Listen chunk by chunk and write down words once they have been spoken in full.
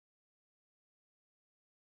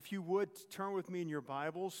If you would, turn with me in your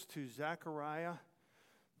Bibles to Zechariah.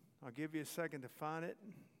 I'll give you a second to find it.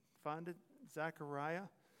 Find it, Zechariah,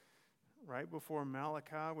 right before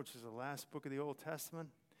Malachi, which is the last book of the Old Testament.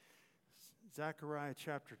 Zechariah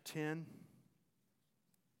chapter 10.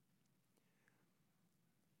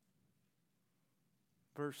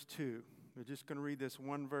 Verse 2. We're just going to read this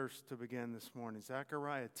one verse to begin this morning.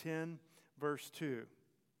 Zechariah 10, verse 2.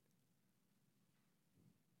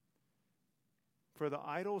 For the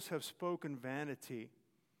idols have spoken vanity,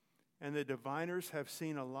 and the diviners have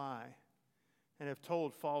seen a lie, and have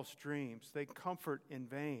told false dreams. They comfort in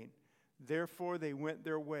vain. Therefore they went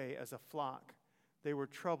their way as a flock. They were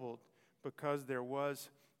troubled because there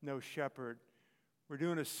was no shepherd. We're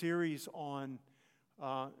doing a series on,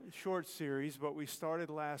 short series, but we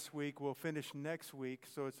started last week. We'll finish next week.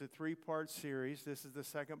 So it's a 3-part series. This is the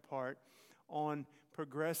second part on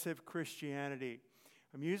progressive Christianity.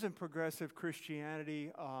 I'm using progressive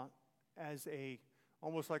Christianity as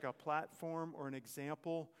almost like a platform or an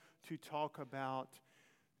example to talk about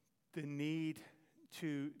the need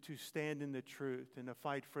to stand in the truth and to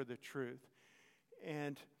fight for the truth.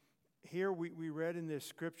 And here we read in this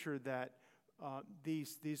scripture that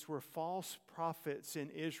these were false prophets in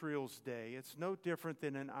Israel's day. It's no different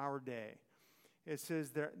than in our day. It says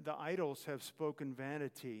that the idols have spoken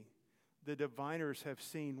vanity. The diviners have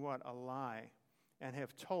seen what? A lie, and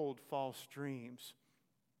have told false dreams.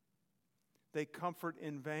 They comfort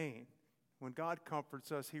in vain. When God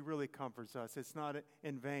comforts us, He really comforts us. It's not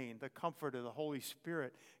in vain. The comfort of the Holy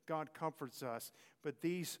Spirit, God comforts us. But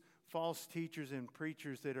these false teachers and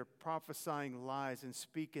preachers that are prophesying lies and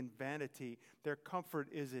speak in vanity, their comfort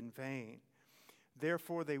is in vain.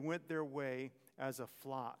 Therefore, they went their way as a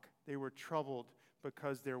flock. They were troubled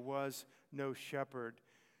because there was no shepherd.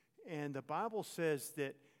 And the Bible says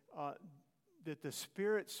that the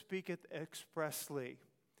Spirit speaketh expressly,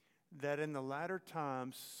 that in the latter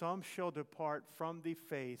times some shall depart from the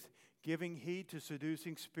faith, giving heed to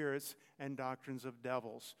seducing spirits and doctrines of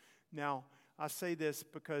devils. Now, I say this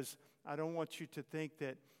because I don't want you to think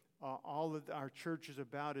that all that our church is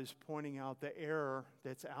about is pointing out the error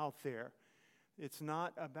that's out there. It's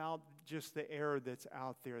not about just the error that's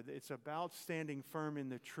out there. It's about standing firm in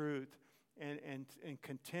the truth and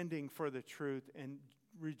contending for the truth and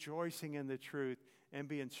rejoicing in the truth and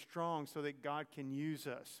being strong so that God can use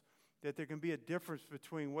us. That there can be a difference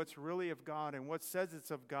between what's really of God and what says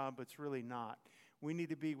it's of God, but it's really not. We need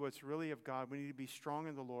to be what's really of God. We need to be strong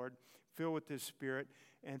in the Lord, filled with His Spirit,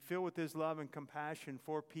 and filled with His love and compassion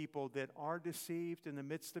for people that are deceived in the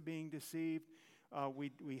midst of being deceived.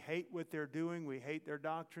 We hate what they're doing. We hate their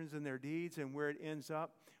doctrines and their deeds and where it ends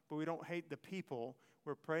up, but we don't hate the people.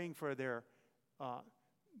 We're praying for them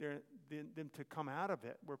to come out of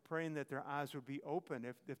it. We're praying that their eyes would be open.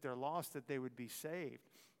 If they're lost, that they would be saved.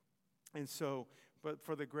 And so, but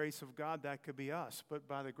for the grace of God, that could be us. But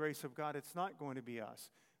by the grace of God, it's not going to be us,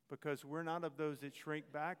 because we're not of those that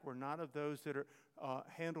shrink back. We're not of those that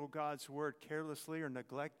handle God's word carelessly or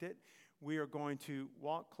neglect it. We are going to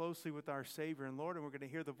walk closely with our Savior and Lord, and we're going to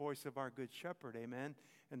hear the voice of our good shepherd. Amen.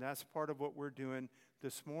 And that's part of what we're doing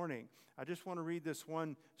this morning. I just want to read this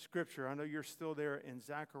one scripture. I know you're still there in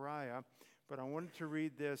Zechariah, but I wanted to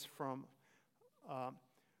read this from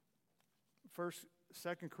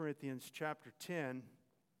 2 Corinthians chapter 10,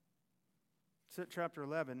 chapter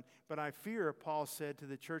 11. But I fear, Paul said to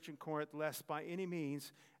the church in Corinth, lest by any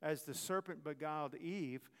means, as the serpent beguiled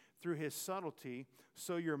Eve through his subtlety,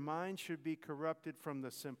 so your mind should be corrupted from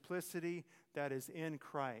the simplicity that is in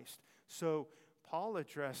Christ. So Paul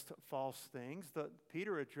addressed false things.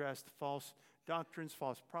 Peter addressed false doctrines,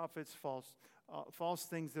 false prophets, false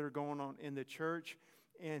things that are going on in the church.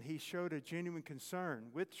 And he showed a genuine concern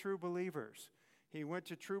with true believers. He went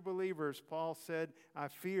to true believers. Paul said, I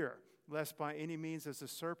fear, lest by any means as the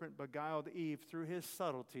serpent beguiled Eve through his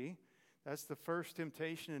subtlety. That's the first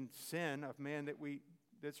temptation and sin of man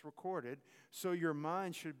that's recorded. So your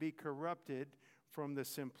mind should be corrupted from the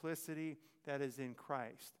simplicity that is in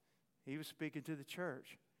Christ. He was speaking to the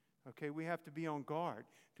church. Okay, we have to be on guard.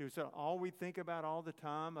 So all we think about all the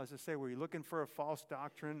time, as I say, we're looking for a false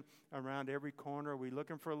doctrine around every corner. Are we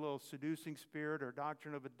looking for a little seducing spirit or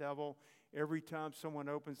doctrine of a devil every time someone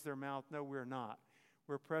opens their mouth? No, we're not.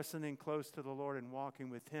 We're pressing in close to the Lord and walking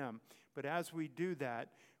with Him. But as we do that,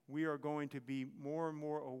 we are going to be more and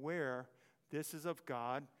more aware, this is of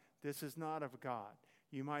God, this is not of God.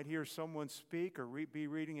 You might hear someone speak or be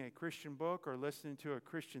reading a Christian book or listening to a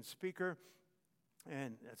Christian speaker,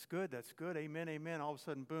 and that's good, amen, amen. All of a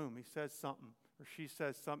sudden, boom, he says something or she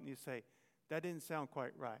says something. You say, that didn't sound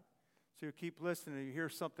quite right. So you keep listening and you hear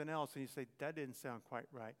something else and you say, that didn't sound quite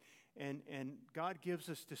right. And God gives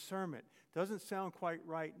us discernment. Doesn't sound quite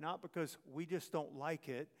right, not because we just don't like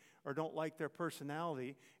it or don't like their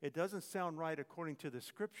personality. It doesn't sound right according to the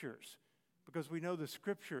Scriptures, because we know the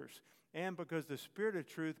Scriptures, and because the Spirit of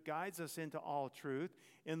truth guides us into all truth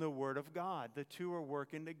in the Word of God. The two are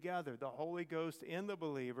working together, the Holy Ghost in the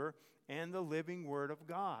believer and the living Word of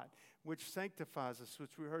God, which sanctifies us,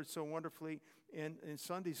 which we heard so wonderfully in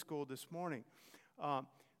Sunday school this morning.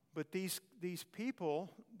 But these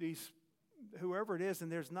people, whoever it is,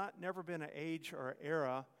 and there's never been an age or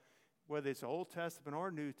era, whether it's Old Testament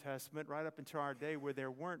or New Testament, right up until our day, where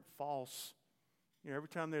there weren't false. Every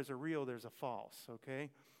time there's a real, there's a false, okay?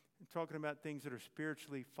 I'm talking about things that are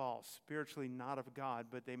spiritually false, spiritually not of God,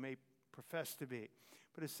 but they may profess to be.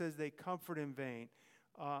 But it says they comfort in vain.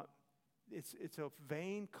 It's a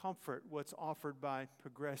vain comfort what's offered by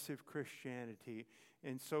progressive Christianity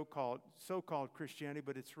and so-called Christianity,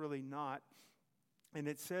 but it's really not. And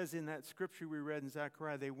it says in that scripture we read in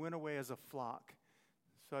Zechariah, they went away as a flock.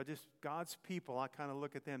 So God's people, I kind of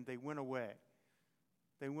look at them, they went away.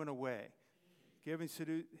 They went away. Giving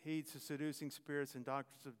heed to seducing spirits and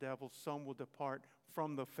doctrines of devils, some will depart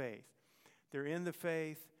from the faith. They're in the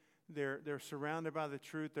faith. They're surrounded by the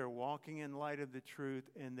truth. They're walking in light of the truth,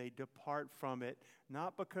 and they depart from it,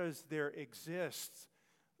 not because there exists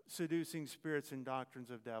seducing spirits and doctrines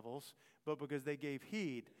of devils, but because they gave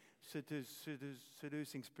heed to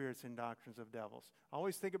seducing spirits and doctrines of devils. I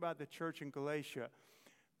always think about the church in Galatia.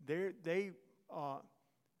 They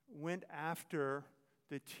went after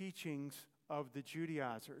the teachings of the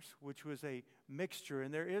Judaizers, which was a mixture,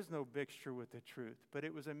 and there is no mixture with the truth, but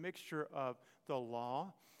it was a mixture of the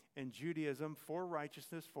law and Judaism for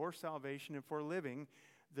righteousness, for salvation, and for living.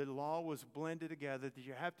 The law was blended together, that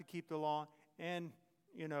you have to keep the law and,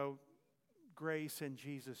 grace and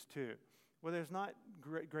Jesus too. Well, there's not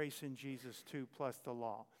grace in Jesus too plus the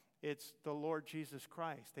law. It's the Lord Jesus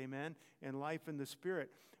Christ, amen, and life in the Spirit.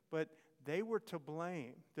 But they were to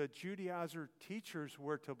blame. The Judaizer teachers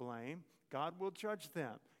were to blame. God will judge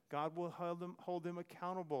them. God will hold them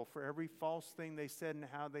accountable for every false thing they said and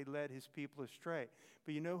how they led his people astray.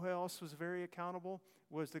 But you know who else was very accountable?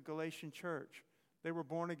 Was the Galatian church. They were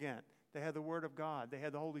born again. They had the Word of God. They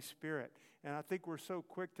had the Holy Spirit. And I think we're so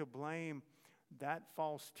quick to blame that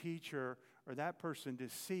false teacher or that person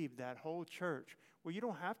deceived that whole church. Well, you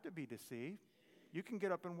don't have to be deceived. You can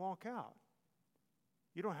get up and walk out.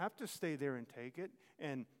 You don't have to stay there and take it.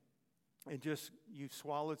 And just you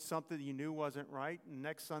swallowed something you knew wasn't right, and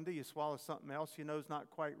next Sunday you swallow something else you know is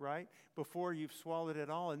not quite right. Before you've swallowed it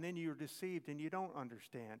all, and then you're deceived and you don't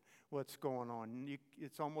understand what's going on. And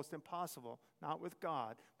it's almost impossible, not with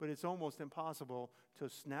God, but it's almost impossible to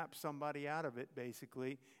snap somebody out of it,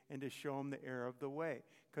 basically, and to show them the error of the way,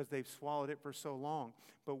 because they've swallowed it for so long.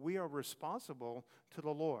 But we are responsible to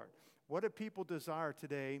the Lord. What do people desire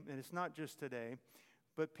today? And it's not just today,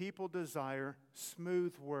 but people desire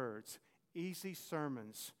smooth words, easy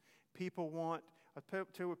sermons. I'll tell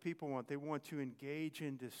you what people want. They want to engage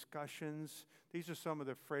in discussions. These are some of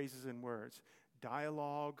the phrases and words.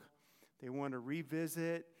 Dialogue. They want to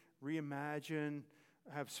revisit, reimagine,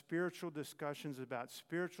 have spiritual discussions about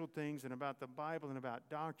spiritual things and about the Bible and about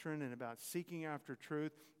doctrine and about seeking after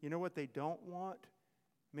truth. You know what they don't want?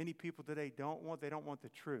 Many people today don't want? They don't want the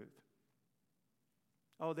truth.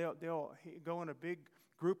 Oh, they'll go in a big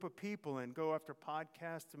group of people and go after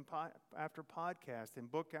podcast and after podcast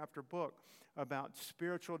and book after book about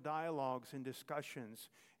spiritual dialogues and discussions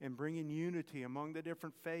and bringing unity among the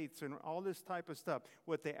different faiths and all this type of stuff.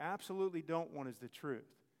 What they absolutely don't want is the truth.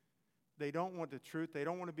 They don't want the truth. They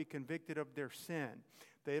don't want to be convicted of their sin.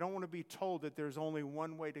 They don't want to be told that there's only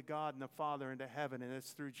one way to God and the Father and to heaven, and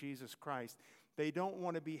it's through Jesus Christ. They don't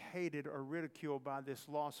want to be hated or ridiculed by this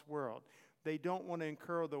lost world. They don't want to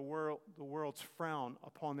incur the world's frown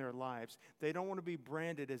upon their lives. They don't want to be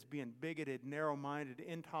branded as being bigoted, narrow-minded,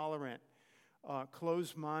 intolerant,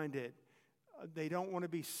 closed-minded. They don't want to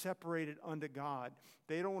be separated unto God.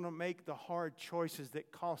 They don't want to make the hard choices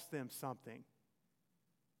that cost them something.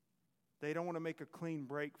 They don't want to make a clean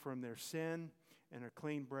break from their sin and a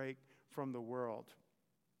clean break from the world.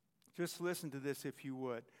 Just listen to this if you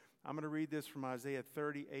would. I'm going to read this from Isaiah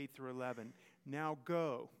 38 through 11. Now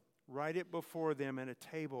go. Write it before them in a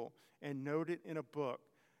table and note it in a book,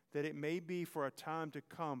 that it may be for a time to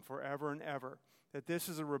come forever and ever, that this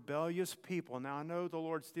is a rebellious people. Now, I know the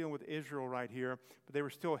Lord's dealing with Israel right here, but they were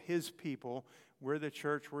still his people. We're the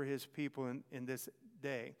church, we're his people in this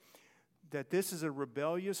day. That this is a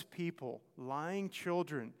rebellious people, lying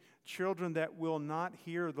children that will not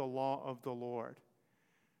hear the law of the Lord,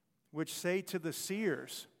 which say to the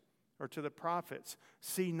seers, or to the prophets,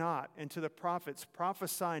 see not, and to the prophets,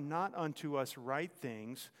 prophesy not unto us right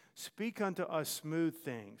things, speak unto us smooth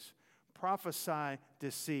things, prophesy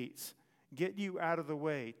deceits. Get you out of the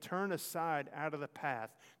way, turn aside out of the path,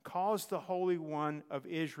 cause the Holy One of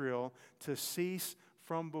Israel to cease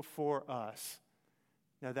from before us.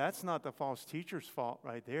 Now that's not the false teacher's fault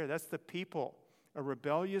right there. That's the people, a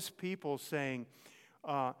rebellious people saying,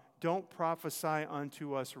 don't prophesy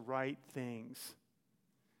unto us right things.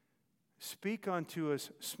 Speak unto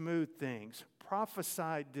us smooth things.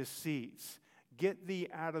 Prophesy deceits. Get thee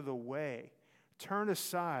out of the way. Turn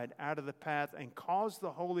aside out of the path and cause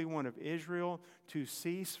the Holy One of Israel to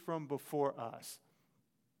cease from before us.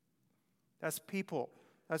 That's people.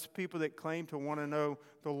 That's people that claim to want to know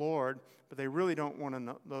the Lord, but they really don't want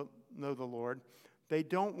to know the Lord. They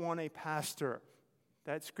don't want a pastor.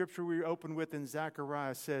 That scripture we opened with in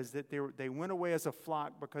Zechariah says that they went away as a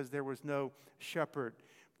flock because there was no shepherd.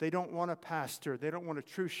 They don't want a pastor. They don't want a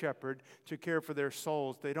true shepherd to care for their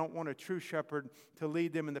souls. They don't want a true shepherd to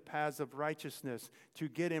lead them in the paths of righteousness, to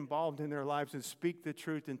get involved in their lives and speak the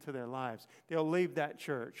truth into their lives. They'll leave that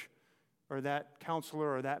church or that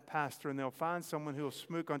counselor or that pastor, and they'll find someone who will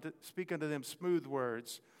speak unto them smooth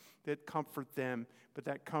words that comfort them, but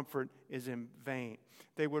that comfort is in vain.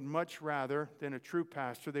 They would much rather than a true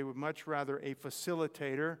pastor, they would much rather a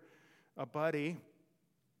facilitator, a buddy,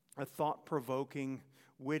 a thought-provoking,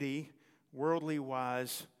 witty, worldly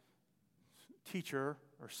wise teacher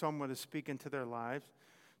or someone to speak into their lives,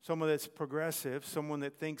 someone that's progressive, someone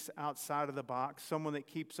that thinks outside of the box, someone that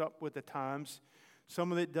keeps up with the times,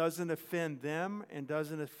 someone that doesn't offend them and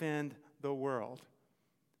doesn't offend the world,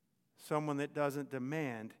 someone that doesn't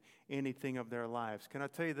demand anything of their lives. Can I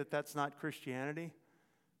tell you that that's not Christianity?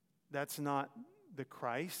 That's not the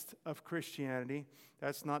Christ of Christianity.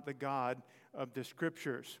 That's not the God of the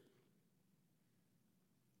Scriptures.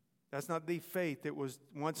 That's not the faith that was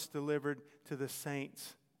once delivered to the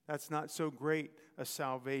saints. That's not so great a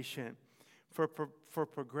salvation. For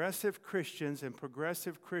progressive Christians and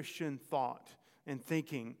progressive Christian thought and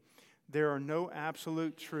thinking, there are no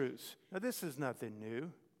absolute truths. Now, this is nothing new.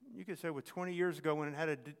 You could say, well, 20 years ago when it had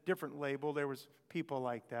a different label, there was people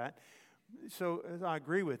like that. So I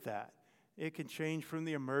agree with that. It can change from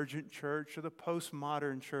the emergent church or the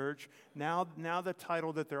postmodern church. Now the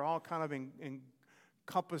title that they're all kind of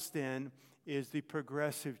encompassed in is the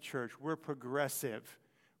progressive church. We're progressive.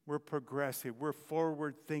 We're progressive. We're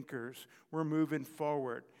forward thinkers. We're moving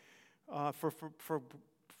forward.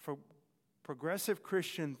 For progressive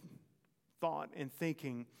Christian thought and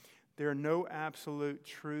thinking, there are no absolute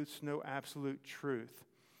truths, no absolute truth.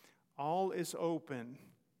 All is open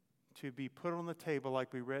to be put on the table,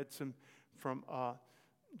 like we read some from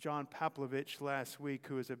John Paplovich last week,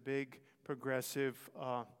 who is a big progressive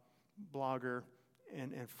blogger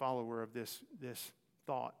and follower of this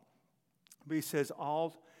thought. But he says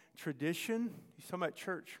all tradition, he's talking about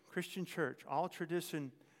church, Christian church, all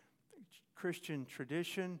tradition, Christian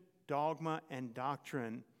tradition, dogma, and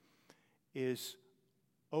doctrine is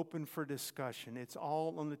open for discussion. It's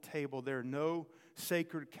all on the table. There are no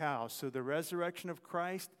sacred cows. So the resurrection of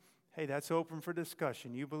Christ, hey, that's open for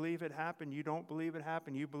discussion. You believe it happened. You don't believe it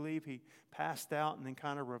happened. You believe he passed out and then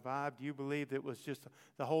kind of revived. You believe it was just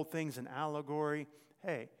the whole thing's an allegory.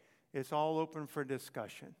 Hey, it's all open for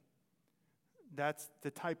discussion. That's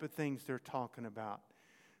the type of things they're talking about.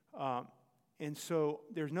 And so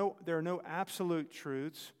there are no absolute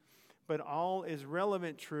truths, but all is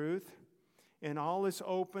relevant truth, and all is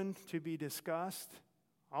open to be discussed.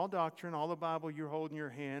 All doctrine, all the Bible you hold in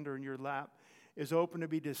your hand or in your lap is open to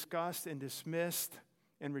be discussed and dismissed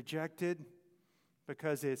and rejected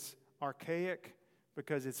because it's archaic,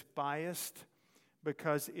 because it's biased,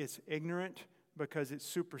 because it's ignorant, because it's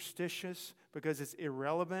superstitious, because it's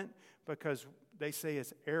irrelevant, because they say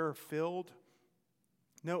it's error-filled.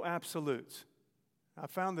 No absolutes. I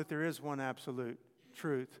found that there is one absolute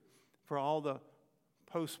truth for all the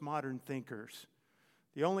postmodern thinkers.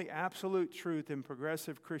 The only absolute truth in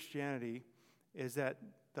progressive Christianity is that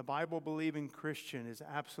the Bible-believing Christian is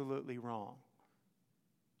absolutely wrong.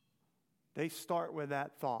 They start with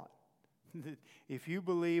that thought. If you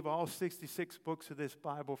believe all 66 books of this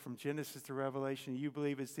Bible from Genesis to Revelation, you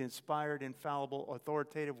believe it's the inspired, infallible,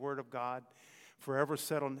 authoritative Word of God, forever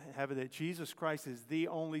settled in heaven, that Jesus Christ is the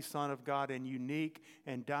only Son of God and unique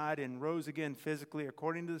and died and rose again physically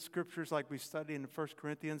according to the Scriptures like we studied in 1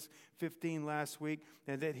 Corinthians 15 last week,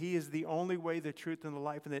 and that he is the only way, the truth, and the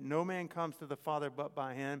life, and that no man comes to the Father but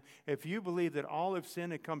by him. If you believe that all have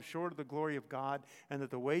sinned and come short of the glory of God, and that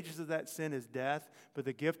the wages of that sin is death, but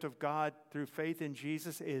the gift of God through faith in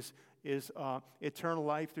Jesus is is eternal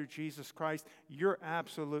life through Jesus Christ, you're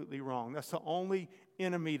absolutely wrong. That's the only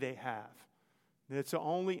enemy they have. It's the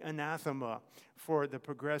only anathema for the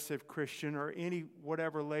progressive Christian or any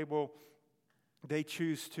whatever label they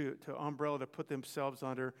choose to umbrella to put themselves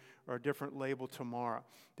under, or a different label tomorrow.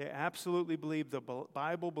 They absolutely believe the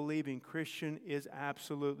Bible-believing Christian is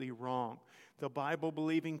absolutely wrong. The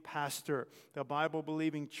Bible-believing pastor, the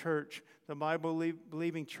Bible-believing church, the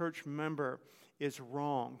Bible-believing church member is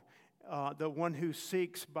wrong. The one who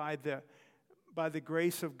seeks by the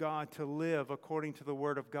grace of God to live according to the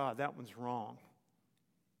Word of God, that one's wrong.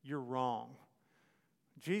 You're wrong.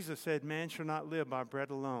 Jesus said, man shall not live by bread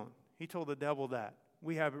alone. He told the devil that.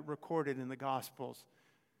 We have it recorded in the Gospels.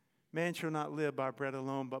 Man shall not live by bread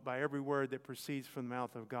alone, but by every word that proceeds from the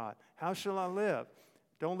mouth of God. How shall I live?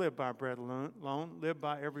 Don't live by bread alone. Live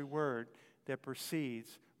by every word that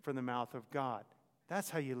proceeds from the mouth of God. That's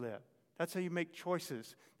how you live. That's how you make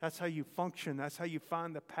choices. That's how you function. That's how you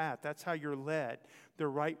find the path. That's how you're led the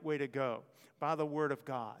right way to go, by the Word of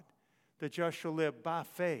God. The just shall live by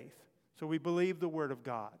faith. So we believe the Word of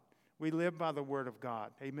God. We live by the Word of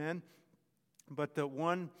God. Amen? But the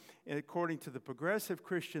one, according to the progressive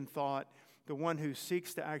Christian thought, the one who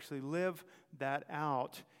seeks to actually live that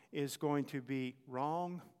out is going to be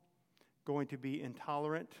wrong, going to be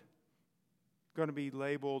intolerant, going to be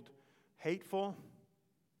labeled hateful,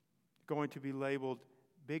 going to be labeled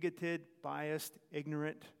bigoted, biased,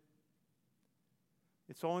 ignorant.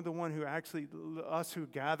 It's only the one who actually, us who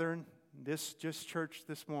gather in this just church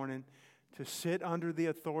this morning, to sit under the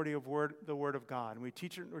authority of the Word of God. And we're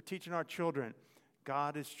teaching our children,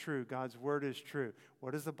 God is true. God's Word is true.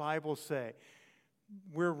 What does the Bible say?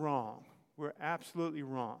 We're wrong. We're absolutely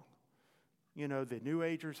wrong. You know, the New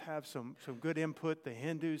Agers have some good input. The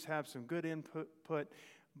Hindus have some good input, but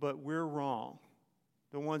we're wrong.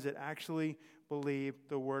 The ones that actually believe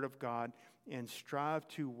the Word of God and strive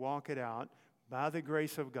to walk it out by the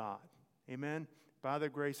grace of God. Amen? By the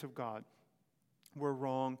grace of God. We're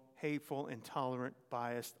wrong, hateful, intolerant,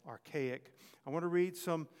 biased, archaic. I want to read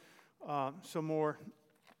some more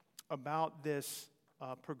about this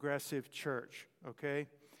progressive church, okay?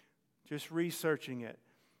 Just researching it.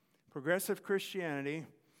 Progressive Christians,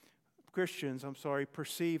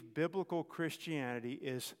 perceive biblical Christianity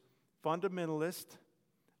is fundamentalist,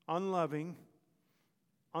 unloving,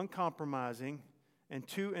 uncompromising, and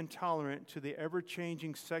too intolerant to the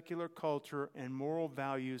ever-changing secular culture and moral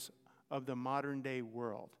values of the modern-day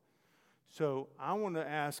world. So I want to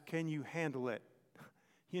ask, can you handle it?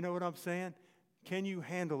 You know what I'm saying? Can you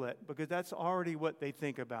handle it? Because that's already what they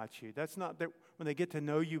think about you. That's not that when they get to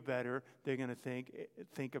know you better, they're going to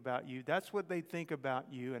think about you. That's what they think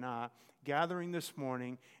about you and I, gathering this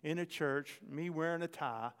morning in a church, me wearing a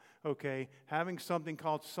tie, okay, having something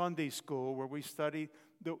called Sunday school where we study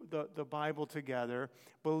the Bible together,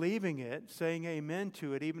 believing it, saying amen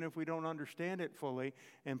to it, even if we don't understand it fully,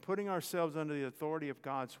 and putting ourselves under the authority of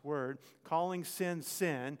God's Word, calling sin,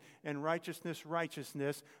 sin, and righteousness,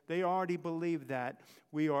 righteousness. They already believe that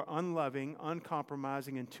we are unloving,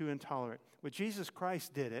 uncompromising, and too intolerant. But Jesus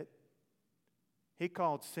Christ did it. He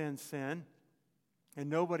called sin, sin,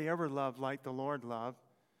 and nobody ever loved like the Lord loved,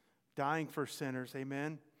 dying for sinners,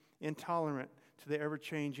 amen, intolerant to the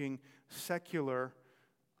ever-changing secular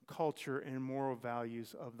culture and moral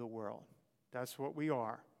values of the world. That's what we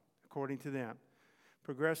are, according to them.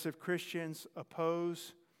 Progressive Christians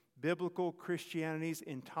oppose biblical Christianity's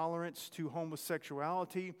intolerance to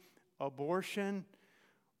homosexuality, abortion,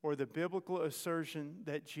 or the biblical assertion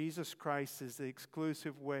that Jesus Christ is the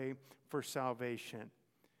exclusive way for salvation.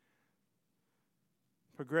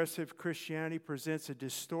 Progressive Christianity presents a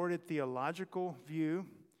distorted theological view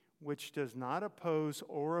which does not oppose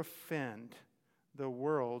or offend the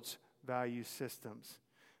world's value systems.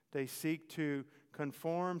 They seek to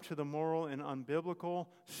conform to the moral and unbiblical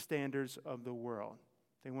standards of the world.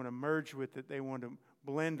 They want to merge with it. They want to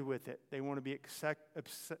blend with it. They want to be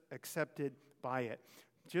accepted by it.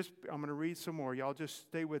 I'm going to read some more. Y'all just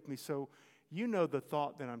stay with me. So you know the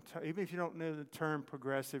thought that even if you don't know the term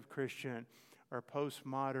progressive Christian or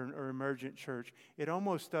postmodern or emergent church, it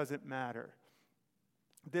almost doesn't matter.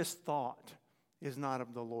 This thought is not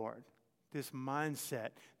of the Lord. This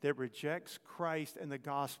mindset that rejects Christ and the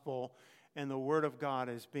gospel and the Word of God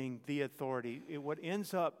as being the authority. What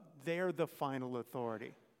ends up, they're the final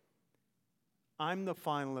authority. I'm the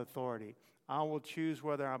final authority. I will choose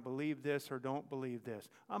whether I believe this or don't believe this.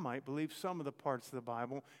 I might believe some of the parts of the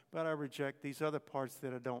Bible, but I reject these other parts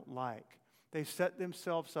that I don't like. They set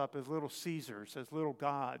themselves up as little Caesars, as little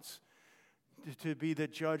gods, to be the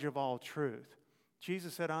judge of all truth.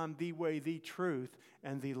 Jesus said, I'm the way, the truth,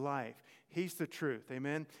 and the life. He's the truth.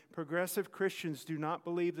 Amen? Progressive Christians do not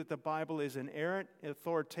believe that the Bible is inerrant,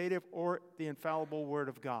 authoritative, or the infallible Word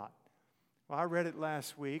of God. Well, I read it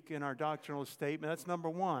last week in our doctrinal statement. That's number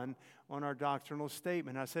one on our doctrinal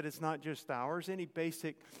statement. I said it's not just ours. Any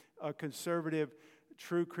basic conservative,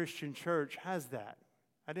 true Christian church has that.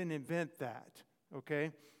 I didn't invent that,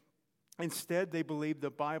 okay? Instead, they believe the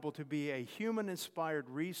Bible to be a human-inspired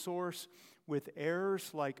resource with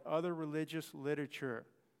errors like other religious literature.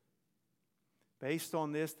 Based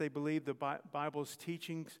on this, they believe the Bible's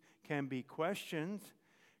teachings can be questioned,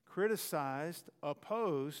 criticized,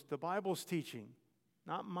 opposed, the Bible's teaching,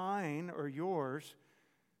 not mine or yours.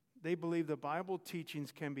 They believe the Bible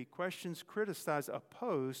teachings can be questioned, criticized,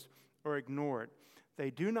 opposed, or ignored. They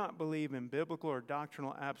do not believe in biblical or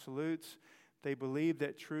doctrinal absolutes. They believe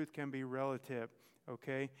that truth can be relative,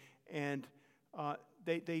 okay? And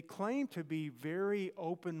they claim to be very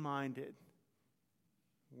open-minded.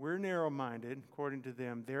 We're narrow-minded, according to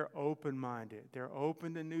them. They're open-minded. They're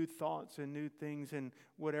open to new thoughts and new things and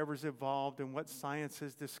whatever's evolved and what science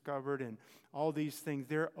has discovered and all these things.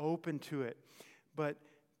 They're open to it. But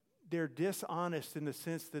they're dishonest in the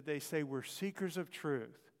sense that they say we're seekers of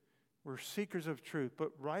truth. We're seekers of truth.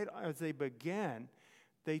 But right as they begin,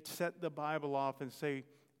 they set the Bible off and say,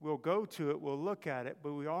 we'll go to it, we'll look at it,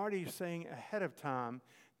 but we're already saying ahead of time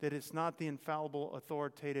that it's not the infallible,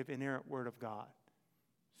 authoritative, inerrant Word of God.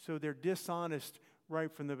 So they're dishonest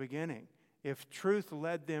right from the beginning. If truth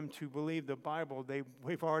led them to believe the Bible,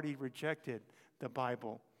 we've already rejected the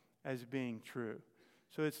Bible as being true.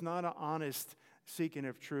 So it's not an honest seeking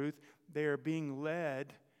of truth. They are being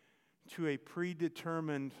led to a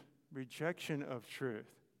predetermined rejection of truth.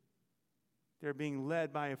 They're being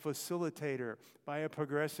led by a facilitator, by a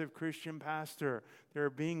progressive Christian pastor.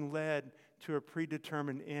 They're being led to a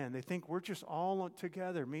predetermined end. They think we're just all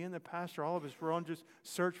together, me and the pastor, all of us, we're on just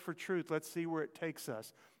search for truth. Let's see where it takes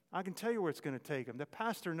us. I can tell you where it's going to take them. The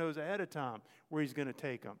pastor knows ahead of time where he's going to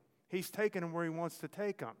take them. He's taking them where he wants to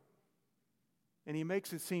take them. And he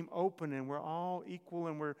makes it seem open and we're all equal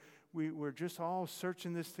and we're just all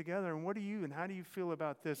searching this together. And what do you and how do you feel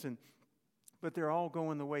about this? But they're all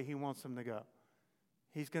going the way he wants them to go.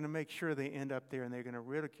 He's going to make sure they end up there, and they're going to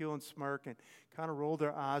ridicule and smirk and kind of roll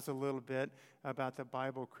their eyes a little bit about the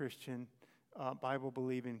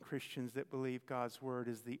Bible-believing Christians that believe God's Word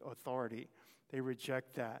is the authority. They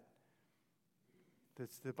reject that.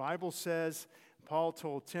 The Bible says, Paul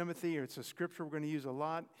told Timothy, or it's a scripture we're going to use a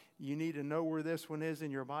lot, you need to know where this one is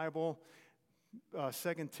in your Bible,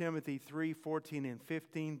 2 Timothy 3:14 and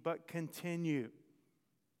 15, but continue.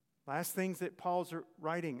 Last things that Paul's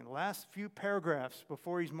writing, in the last few paragraphs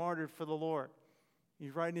before he's martyred for the Lord.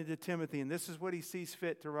 He's writing to Timothy, and this is what he sees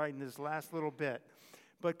fit to write in this last little bit.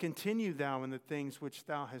 But continue thou in the things which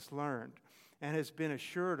thou hast learned, and hast been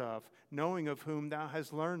assured of, knowing of whom thou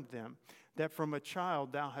hast learned them, that from a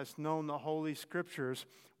child thou hast known the holy scriptures,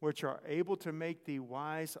 which are able to make thee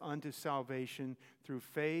wise unto salvation through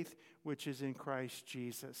faith which is in Christ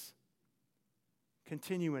Jesus.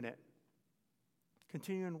 Continue in it.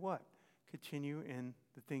 Continue in what? Continue in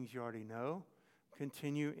the things you already know.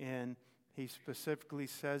 Continue in, he specifically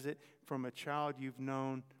says it, from a child you've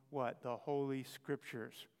known what? The Holy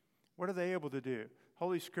Scriptures. What are they able to do?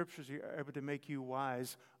 Holy Scriptures are able to make you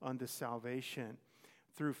wise unto salvation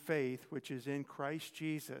through faith, which is in Christ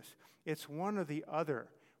Jesus. It's one or the other.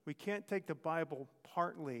 We can't take the Bible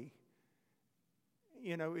partly.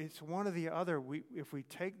 It's one or the other. If we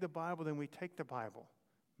take the Bible, then we take the Bible.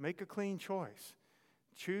 Make a clean choice.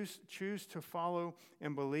 Choose to follow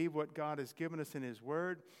and believe what God has given us in His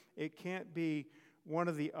Word. It can't be one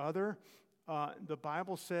or the other. The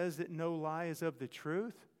Bible says that no lie is of the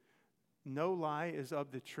truth. No lie is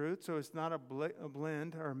of the truth, so it's not a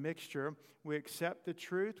blend or a mixture. We accept the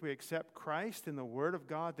truth. We accept Christ and the Word of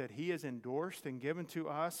God that He has endorsed and given to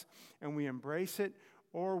us, and we embrace it,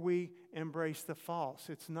 or we embrace the false.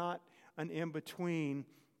 It's not an in-between,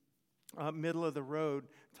 middle of the road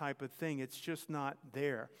type of thing. It's just not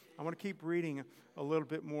there. I want to keep reading a little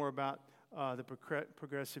bit more about the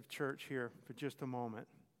progressive church here for just a moment.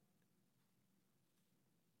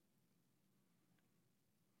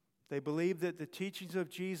 They believe that the teachings of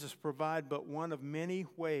Jesus provide but one of many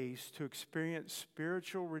ways to experience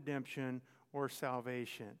spiritual redemption or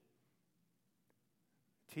salvation.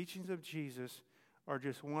 Teachings of Jesus are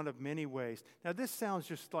just one of many ways. Now, this sounds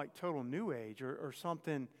just like total New Age or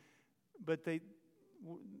something, but the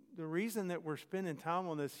reason that we're spending time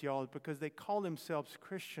on this, y'all, is because they call themselves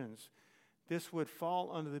Christians. this would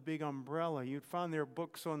fall under the big umbrella. You'd find their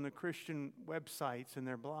books on the Christian websites and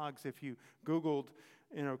their blogs. If you Googled,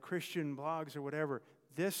 Christian blogs or whatever,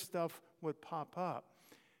 this stuff would pop up.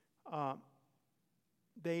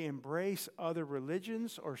 They embrace other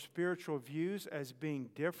religions or spiritual views as being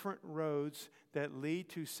different roads that lead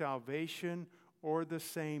to salvation or the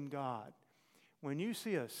same God. When you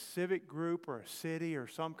see a civic group or a city or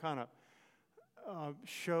some kind of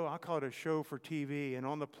show, I call it a show for TV, and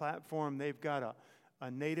on the platform they've got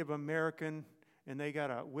a Native American, and they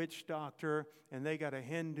got a witch doctor, and they got a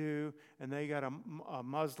Hindu, and they got a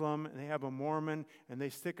Muslim, and they have a Mormon, and they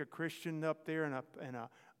stick a Christian up there and a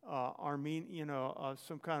Armenian,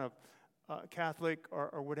 some kind of Catholic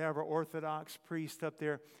or whatever, Orthodox priest up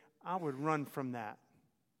there. I would run from that.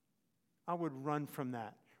 I would run from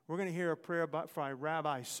that. We're going to hear a prayer by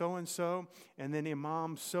Rabbi so-and-so, and then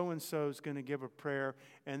Imam so-and-so is going to give a prayer,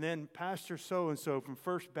 and then Pastor so-and-so from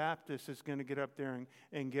First Baptist is going to get up there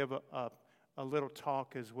and give a little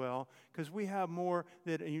talk as well, because we have more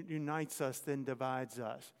that unites us than divides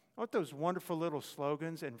us. Aren't those wonderful little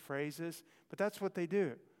slogans and phrases? But that's what they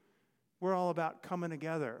do. We're all about coming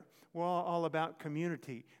together. We're all about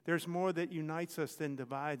community. There's more that unites us than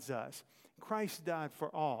divides us. Christ died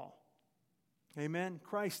for all. Amen?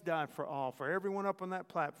 Christ died for all, for everyone up on that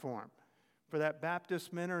platform, for that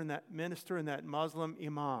Baptist minister and that Muslim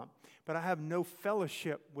imam. But I have no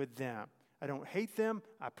fellowship with them. I don't hate them.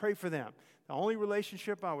 I pray for them. The only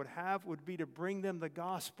relationship I would have would be to bring them the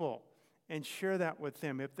gospel and share that with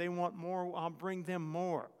them. If they want more, I'll bring them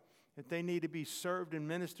more. If they need to be served and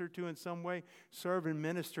ministered to in some way, serve and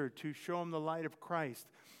minister to show them the light of Christ.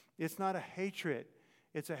 It's not a hatred.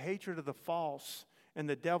 It's a hatred of the false and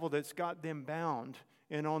the devil that's got them bound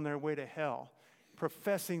and on their way to hell,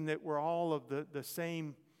 professing that we're all of the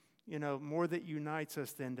same, more that unites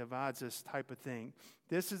us than divides us type of thing.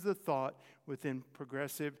 This is the thought within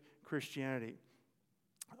progressive Christianity.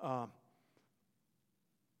 I'm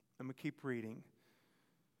going to keep reading.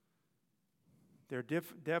 Their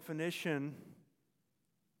definition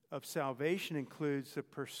of salvation includes the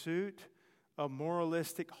pursuit of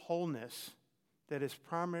moralistic wholeness that is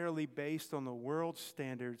primarily based on the world's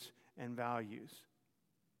standards and values.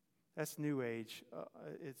 That's New Age.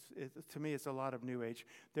 To me, it's a lot of New Age.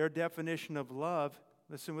 Their definition of love,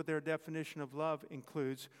 listen what their definition of love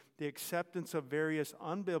includes: the acceptance of various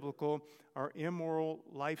unbiblical or immoral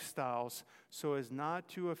lifestyles so as not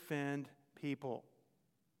to offend people.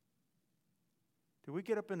 Do we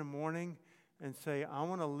get up in the morning and say, I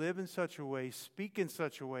want to live in such a way, speak in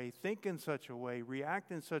such a way, think in such a way,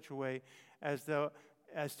 react in such a way as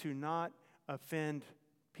to not offend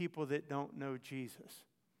people that don't know Jesus?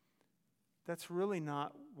 That's really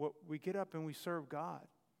not what we get up and we serve God.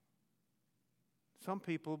 Some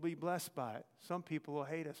people will be blessed by it. Some people will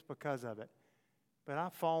hate us because of it. But I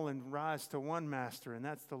fall and rise to one master, and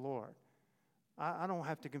that's the Lord. I don't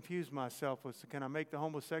have to confuse myself with, can I make the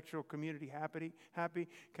homosexual community happy?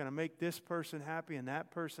 Can I make this person happy and that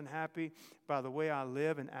person happy by the way I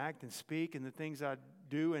live and act and speak and the things I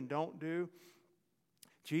do and don't do?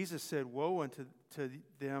 Jesus said, woe unto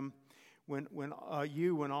them when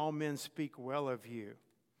all men speak well of you,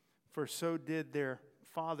 for so did their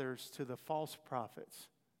fathers to the false prophets.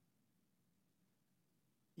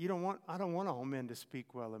 I don't want all men to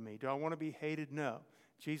speak well of me. Do I want to be hated? No.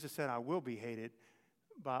 Jesus said, I will be hated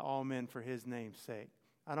by all men for his name's sake.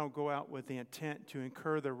 I don't go out with the intent to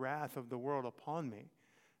incur the wrath of the world upon me.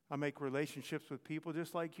 I make relationships with people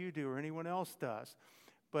just like you do or anyone else does.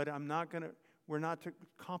 But we're not to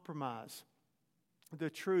compromise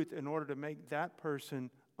the truth in order to make that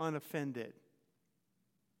person unoffended.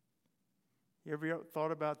 You ever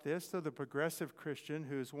thought about this? So the progressive Christian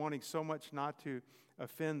who is wanting so much not to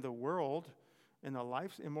offend the world and the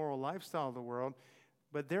immoral lifestyle of the world,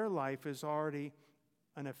 but their life is already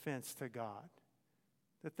an offense to God.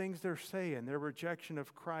 The things they're saying, their rejection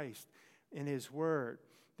of Christ and his word,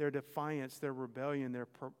 their defiance, their rebellion, their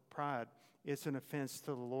pride, it's an offense to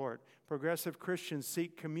the Lord. Progressive Christians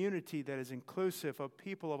seek community that is inclusive of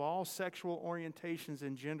people of all sexual orientations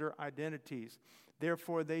and gender identities.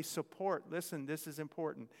 Therefore, they support, listen, this is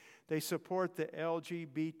important, they support the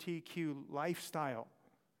LGBTQ lifestyle.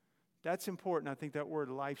 That's important, I think, that word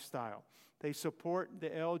lifestyle. They support the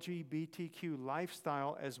LGBTQ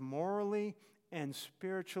lifestyle as morally and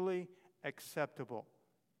spiritually acceptable.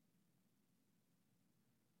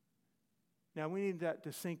 Now, we need that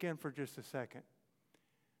to sink in for just a second.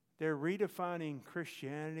 They're redefining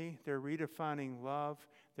Christianity. They're redefining love.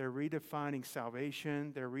 They're redefining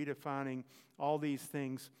salvation. They're redefining all these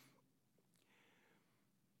things.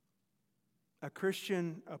 A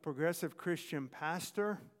progressive Christian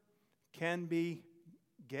pastor can be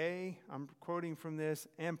gay, I'm quoting from this,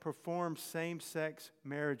 and perform same-sex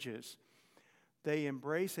marriages. They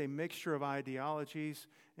embrace a mixture of ideologies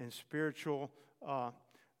and spiritual,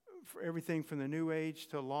 for everything from the New Age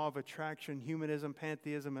to law of attraction, humanism,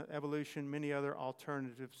 pantheism, evolution, many other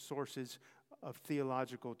alternative sources of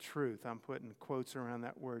theological truth. I'm putting quotes around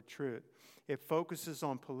that word truth. It focuses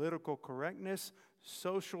on political correctness,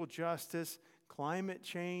 social justice, climate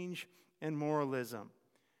change, and moralism.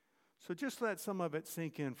 So just let some of it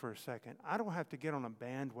sink in for a second. I don't have to get on a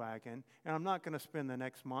bandwagon, and I'm not going to spend the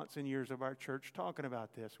next months and years of our church talking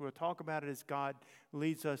about this. We'll talk about it as God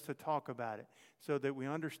leads us to talk about it so that we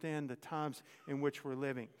understand the times in which we're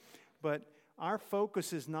living. But our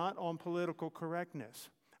focus is not on political correctness.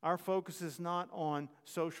 Our focus is not on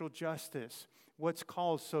social justice, what's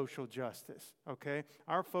called social justice, okay?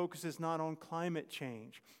 Our focus is not on climate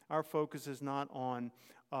change. Our focus is not on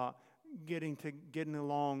getting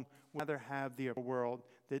along. Rather have the world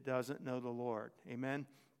that doesn't know the Lord. Amen?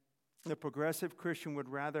 The progressive Christian would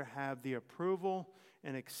rather have the approval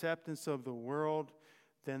and acceptance of the world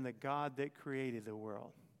than the God that created the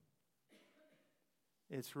world.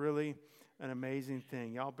 It's really an amazing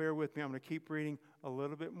thing. Y'all bear with me. I'm going to keep reading a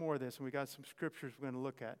little bit more of this, and we got some scriptures we're going to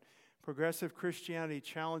look at. Progressive Christianity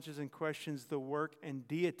challenges and questions the work and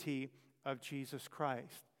deity of Jesus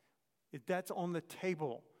Christ. If that's on the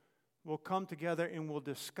table, we'll come together and we'll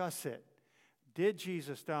discuss it. Did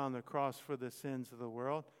Jesus die on the cross for the sins of the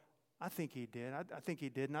world? I think he did. I think he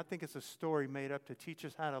did. And I think it's a story made up to teach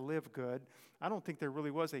us how to live good. I don't think there really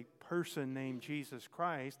was a person named Jesus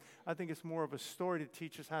Christ. I think it's more of a story to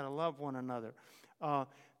teach us how to love one another.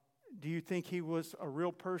 Do you think he was a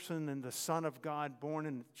real person and the Son of God born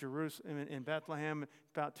in Jerusalem, in Bethlehem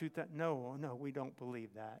about 2000? No, we don't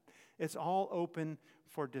believe that. It's all open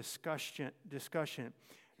for discussion.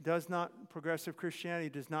 Progressive Christianity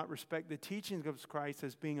does not respect the teachings of Christ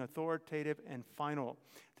as being authoritative and final.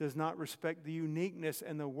 Does not respect the uniqueness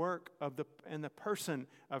and the work of and the person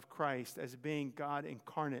of Christ as being God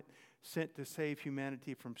incarnate, sent to save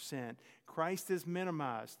humanity from sin. Christ is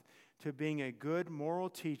minimized to being a good moral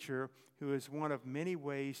teacher who is one of many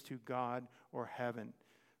ways to God or heaven.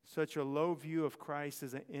 Such a low view of Christ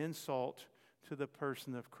is an insult to the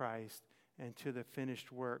person of Christ and to the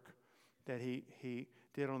finished work that he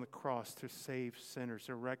did on the cross to save sinners,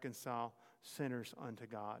 to reconcile sinners unto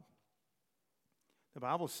God. The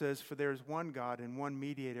Bible says, "For there is one God and one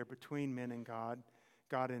mediator between men and God,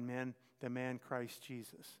 God and men, the man Christ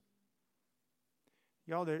Jesus."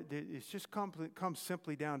 Y'all, it's just comes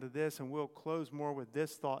simply down to this, and we'll close more with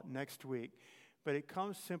this thought next week. But it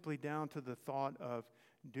comes simply down to the thought of,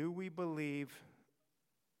 do we believe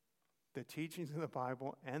the teachings of the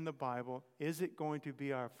Bible and the Bible? Is it going to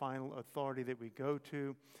be our final authority that we go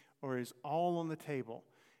to, or is all on the table?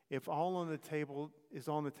 If all on the table is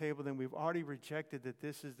on the table, then we've already rejected that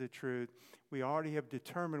this is the truth. We already have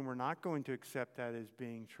determined we're not going to accept that as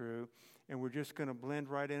being true, and we're just going to blend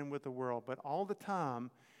right in with the world. But all the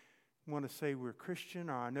time, we want to say we're Christian,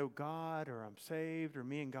 or I know God, or I'm saved, or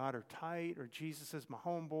me and God are tight, or Jesus is my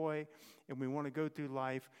homeboy, and we want to go through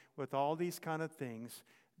life with all these kind of things,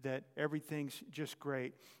 that everything's just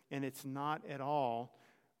great, and it's not at all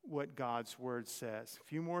what God's Word says. A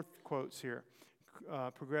few more quotes here.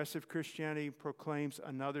 Progressive Christianity proclaims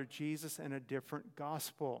another Jesus and a different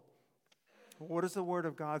gospel. What does the Word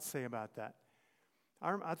of God say about that?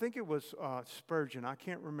 I think it was Spurgeon. I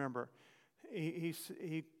can't remember.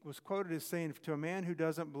 He was quoted as saying, "To a man who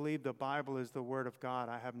doesn't believe the Bible is the Word of God,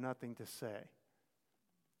 I have nothing to say."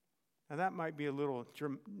 Now, that might be a little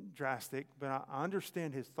drastic, but I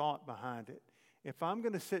understand his thought behind it. If I'm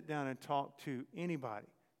going to sit down and talk to anybody,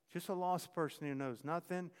 just a lost person who knows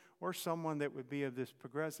nothing, or someone that would be of this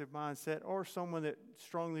progressive mindset, or someone that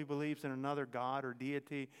strongly believes in another God or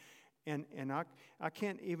deity, and I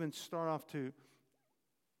can't even start off to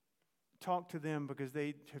talk to them because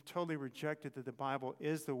they have totally rejected that the Bible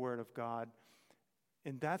is the Word of God,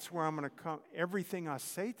 and that's where I'm going to come. Everything I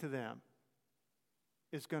say to them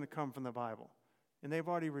is going to come from the Bible. And they've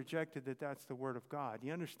already rejected that that's the Word of God.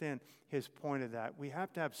 You understand his point of that? We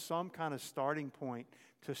have to have some kind of starting point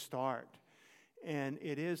to start. And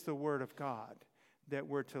it is the Word of God that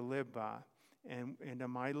we're to live by and to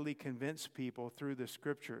mightily convince people through the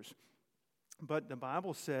Scriptures. But the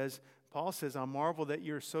Bible says, Paul says, "I marvel that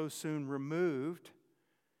you're so soon removed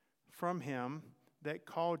from him that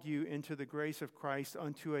called you into the grace of Christ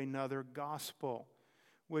unto another gospel,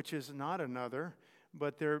 which is not another,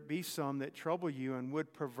 but there be some that trouble you and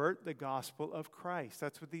would pervert the gospel of Christ."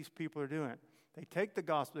 That's what these people are doing. They take the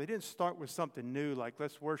gospel. They didn't start with something new, like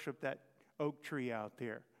let's worship that oak tree out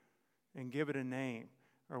there and give it a name,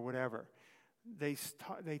 or whatever. They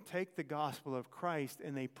take the gospel of Christ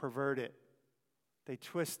and they pervert it. They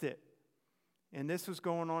twist it. And this was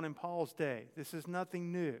going on in Paul's day. This is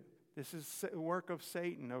nothing new. This is work of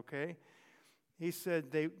Satan, okay? He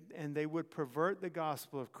said they would pervert the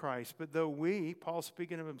gospel of Christ. But though we, Paul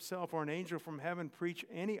speaking of himself, or an angel from heaven preach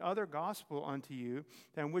any other gospel unto you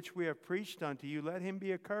than which we have preached unto you, let him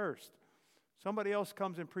be accursed. Somebody else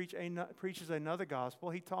comes and preaches another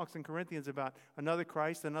gospel. He talks in Corinthians about another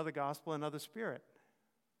Christ, another gospel, another spirit.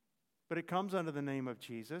 But it comes under the name of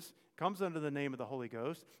Jesus, comes under the name of the Holy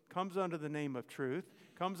Ghost, comes under the name of truth,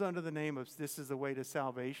 comes under the name of this is the way to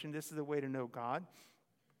salvation, this is the way to know God.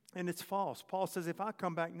 And it's false. Paul says, if I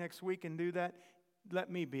come back next week and do that,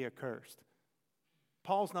 let me be accursed.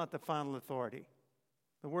 Paul's not the final authority.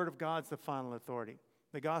 The Word of God's the final authority.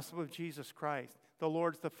 The gospel of Jesus Christ, the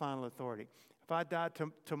Lord's the final authority. If I die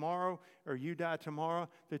tomorrow or you die tomorrow,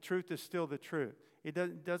 the truth is still the truth.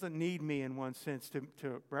 It doesn't need me in one sense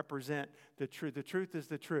to represent the truth. The truth is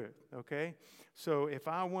the truth, okay? So if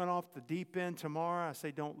I went off the deep end tomorrow, I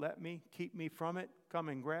say, don't let me, keep me from it, come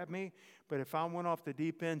and grab me. But if I went off the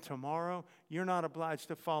deep end tomorrow, you're not obliged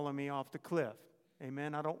to follow me off the cliff,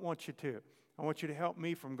 amen? I don't want you to. I want you to help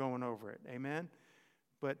me from going over it, amen?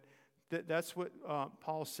 But that's what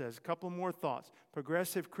Paul says. A couple more thoughts.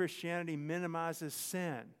 Progressive Christianity minimizes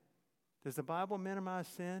sin. Does the Bible minimize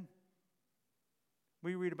sin?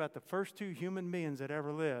 We read about the first two human beings that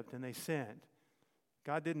ever lived, and they sinned.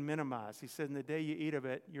 God didn't minimize. He said, in the day you eat of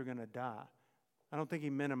it, you're going to die. I don't think he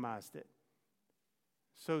minimized it.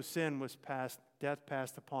 So sin was passed, death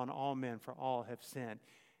passed upon all men, for all have sinned.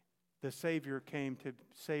 The Savior came to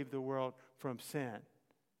save the world from sin.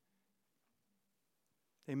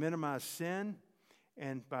 They minimize sin,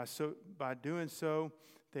 and by doing so,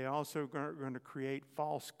 they also are going to create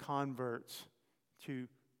false converts to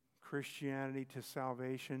Christianity, to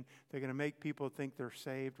salvation. They're going to make people think they're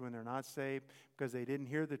saved when they're not saved because they didn't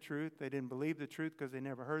hear the truth. They didn't believe the truth because they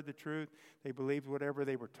never heard the truth. They believed whatever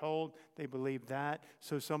they were told. They believed that.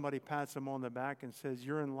 So somebody pats them on the back and says,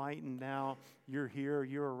 you're enlightened now. You're here.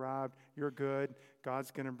 You're arrived. You're good.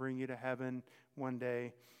 God's going to bring you to heaven one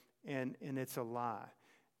day. And it's a lie.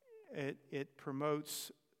 It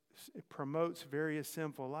promotes various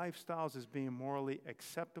sinful lifestyles as being morally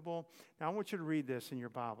acceptable. Now, I want you to read this in your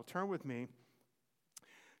Bible. Turn with me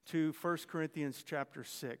to 1 Corinthians chapter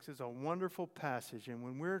 6. It's a wonderful passage. And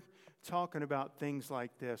when we're talking about things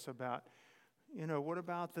like this, about, what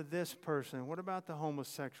about this person? What about the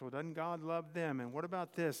homosexual? Doesn't God love them? And what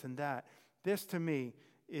about this and that? This, to me,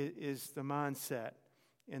 is the mindset.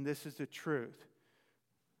 And this is the truth.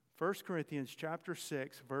 1 Corinthians chapter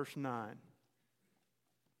 6, verse 9.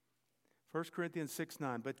 1 Corinthians 6,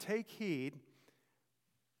 9. But take heed.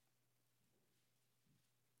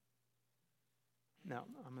 No,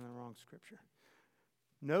 I'm in the wrong scripture.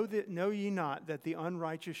 Know ye not that the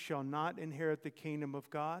unrighteous shall not inherit the kingdom of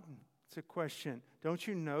God? It's a question. Don't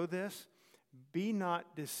you know this? Be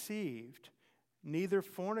not deceived. Neither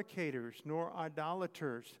fornicators, nor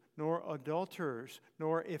idolaters, nor adulterers,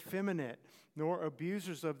 nor effeminate, nor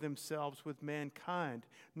abusers of themselves with mankind,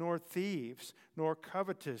 nor thieves, nor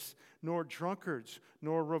covetous, nor drunkards,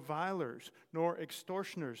 nor revilers, nor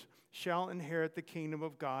extortioners shall inherit the kingdom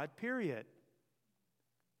of God, period.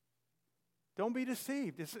 Don't be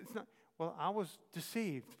deceived. It's not, well, I was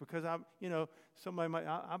deceived because somebody might,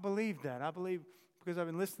 I believe that. I believe because I've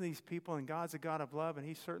been listening to these people, and God's a God of love, and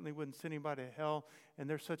he certainly wouldn't send anybody to hell, and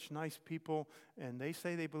they're such nice people, and they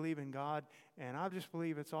say they believe in God, and I just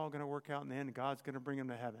believe it's all going to work out in the end, and God's going to bring them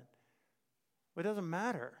to heaven. But it doesn't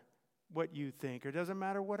matter what you think, or it doesn't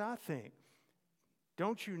matter what I think.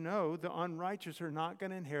 Don't you know the unrighteous are not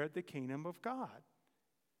going to inherit the kingdom of God?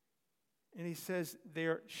 And he says,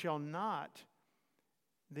 there shall not,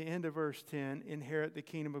 the end of verse 10, inherit the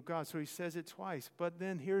kingdom of God. So he says it twice. But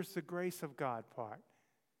then here's the grace of God part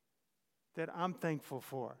that I'm thankful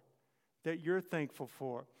for, that you're thankful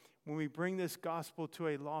for. When we bring this gospel to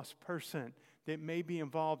a lost person that may be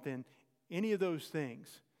involved in any of those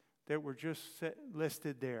things that were just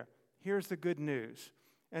listed there, here's the good news.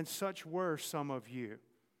 And such were some of you.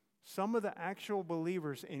 Some of the actual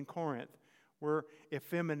believers in Corinth were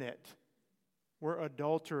effeminate, were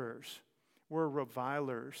adulterers, were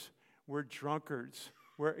revilers, were drunkards,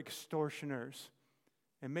 were extortioners,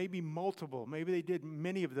 and maybe multiple. Maybe they did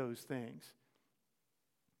many of those things.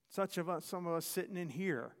 Some of us sitting in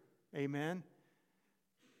here, amen?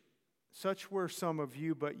 Such were some of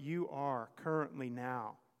you, but you are currently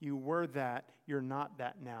now. You were that, you're not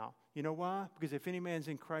that now. You know why? Because if any man's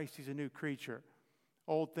in Christ, he's a new creature.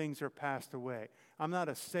 Old things are passed away. I'm not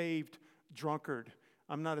a saved drunkard.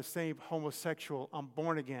 I'm not a saved homosexual. I'm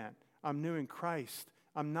born again. I'm new in Christ.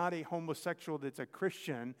 I'm not a homosexual that's a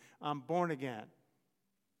Christian. I'm born again.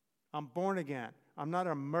 I'm born again. I'm not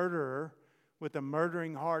a murderer with a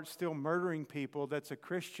murdering heart, still murdering people that's a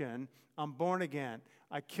Christian. I'm born again.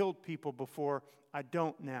 I killed people before. I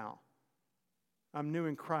don't now. I'm new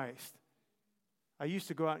in Christ. I used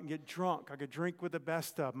to go out and get drunk. I could drink with the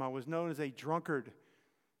best of them. I was known as a drunkard.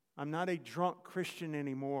 I'm not a drunk Christian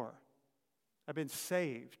anymore. I've been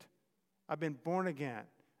saved. I've been born again.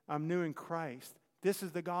 I'm new in Christ. This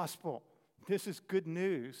is the gospel. This is good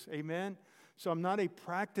news. Amen? So I'm not a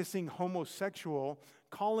practicing homosexual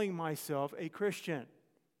calling myself a Christian.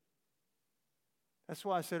 That's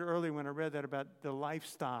why I said earlier when I read that about the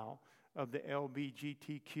lifestyle of the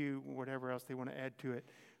LBGTQ, whatever else they want to add to it,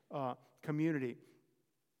 community.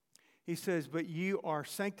 He says, but you are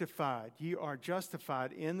sanctified, you are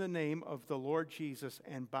justified in the name of the Lord Jesus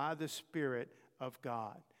and by the Spirit of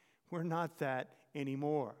God. We're not that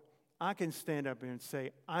anymore. I can stand up here and say,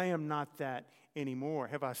 I am not that anymore.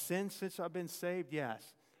 Have I sinned since I've been saved?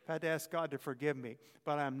 Yes. I've had to ask God to forgive me.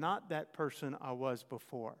 But I'm not that person I was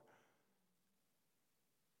before.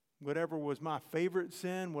 Whatever was my favorite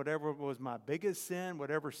sin, whatever was my biggest sin,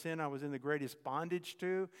 whatever sin I was in the greatest bondage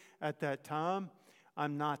to at that time,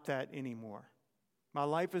 I'm not that anymore. My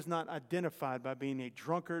life is not identified by being a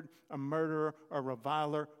drunkard, a murderer, a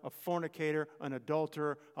reviler, a fornicator, an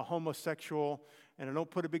adulterer, a homosexual, and I don't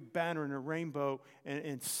put a big banner in a rainbow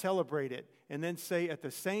and celebrate it and then say at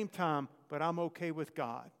the same time, but I'm okay with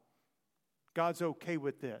God. God's okay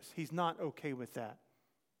with this. He's not okay with that.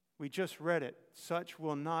 We just read it. Such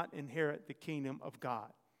will not inherit the kingdom of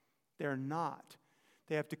God. They're not.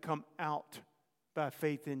 They have to come out by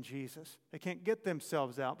faith in Jesus. They can't get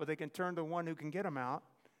themselves out, but they can turn to one who can get them out.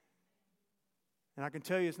 And I can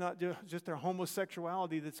tell you it's not just their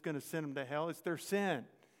homosexuality that's going to send them to hell. It's their sin.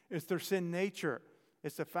 It's their sin nature.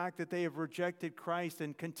 It's the fact that they have rejected Christ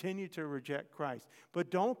and continue to reject Christ.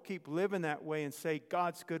 But don't keep living that way and say,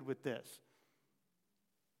 God's good with this.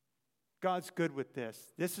 God's good with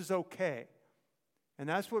this. This is okay. And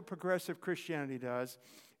that's what progressive Christianity does.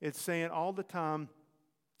 It's saying all the time,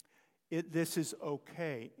 this is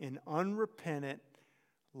okay. An unrepentant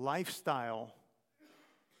lifestyle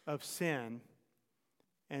of sin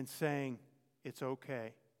and saying, it's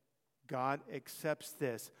okay. God accepts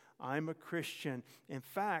this. I'm a Christian. In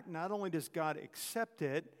fact, not only does God accept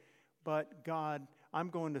it, but God, I'm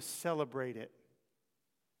going to celebrate it.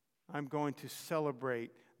 I'm going to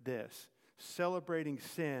celebrate this. Celebrating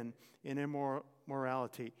sin and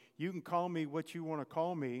immorality. You can call me what you want to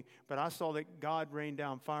call me, but I saw that God rained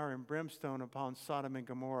down fire and brimstone upon Sodom and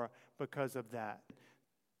Gomorrah because of that.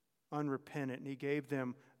 Unrepentant. And He gave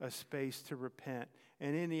them a space to repent.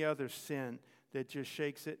 And any other sin that just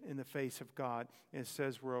shakes it in the face of God and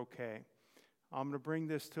says we're okay. I'm going to bring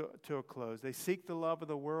this to a close. They seek the love of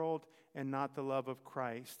the world and not the love of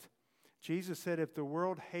Christ. Jesus said, if the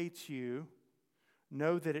world hates you,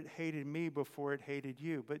 know that it hated me before it hated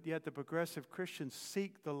you. But yet the progressive Christians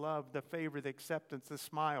seek the love, the favor, the acceptance, the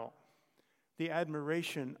smile, the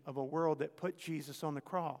admiration of a world that put Jesus on the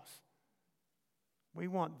cross. We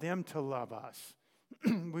want them to love us.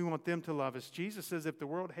 We want them to love us. Jesus says, if the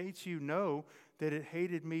world hates you, know that it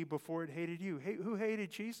hated me before it hated you. Who hated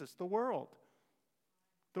Jesus? The world.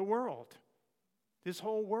 The world. This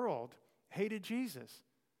whole world hated Jesus.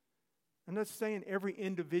 I'm not saying every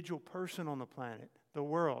individual person on the planet, the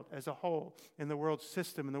world as a whole, and the world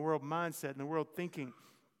system, and the world mindset, and the world thinking.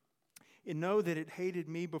 And know that it hated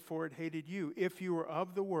me before it hated you. If you were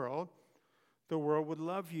of the world would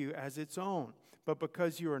love you as its own. But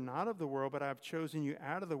because you are not of the world, but I have chosen you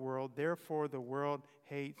out of the world, therefore the world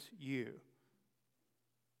hates you.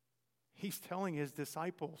 He's telling his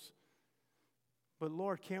disciples, but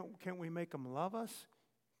Lord, can't we make them love us?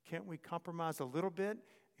 Can't we compromise a little bit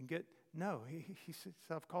and get... No, he says,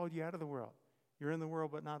 I've called you out of the world. You're in the world,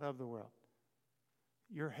 but not of the world.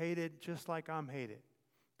 You're hated just like I'm hated.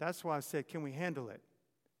 That's why I said, can we handle it?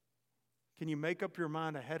 Can you make up your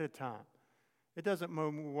mind ahead of time? It doesn't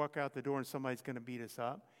mean we walk out the door and somebody's going to beat us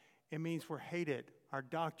up. It means we're hated. Our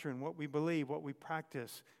doctrine, what we believe, what we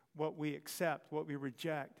practice, what we accept, what we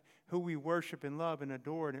reject, who we worship and love and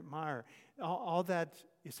adore and admire. All that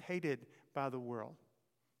is hated by the world.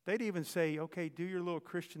 They'd even say, okay, do your little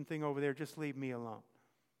Christian thing over there, just leave me alone.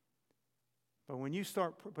 But when you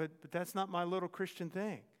start, but that's not my little Christian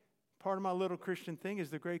thing. Part of my little Christian thing is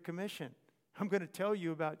the Great Commission. I'm going to tell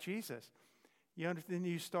you about Jesus. You understand?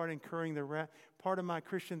 You start incurring the wrath. Part of my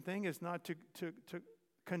Christian thing is not to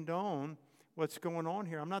condone what's going on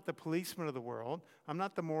here. I'm not the policeman of the world. I'm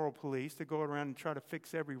not the moral police to go around and try to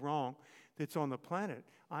fix every wrong that's on the planet.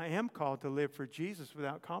 I am called to live for Jesus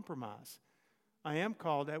without compromise. I am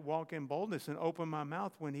called to walk in boldness and open my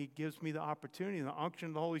mouth when he gives me the opportunity, the unction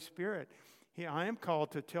of the Holy Spirit. I am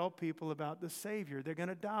called to tell people about the Savior. They're going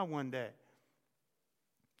to die one day.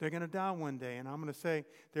 They're going to die one day, and I'm going to say,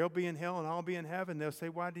 they'll be in hell and I'll be in heaven. They'll say,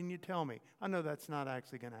 why didn't you tell me? I know that's not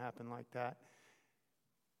actually going to happen like that.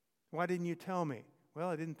 Why didn't you tell me? Well,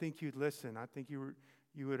 I didn't think you'd listen. I think you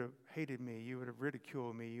would have hated me. You would have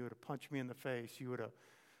ridiculed me. You would have punched me in the face. You would have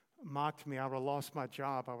mocked me. I would have lost my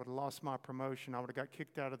job. I would have lost my promotion. I would have got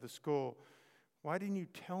kicked out of the school. Why didn't you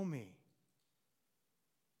tell me?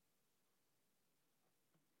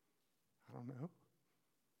 I don't know.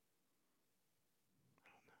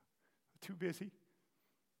 Too busy.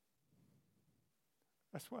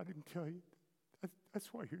 That's why I didn't tell you.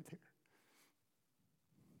 That's why you're there.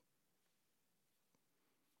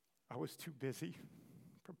 I was too busy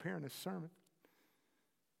preparing a sermon.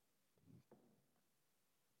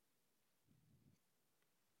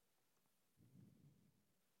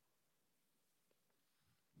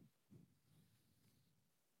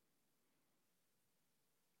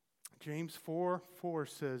 James 4:4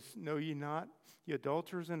 says, know ye not, ye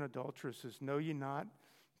adulterers and adulteresses, know ye not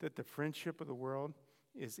that the friendship of the world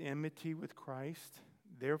is enmity with Christ?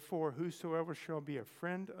 Therefore, whosoever shall be a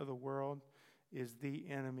friend of the world is the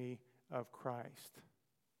enemy of Christ.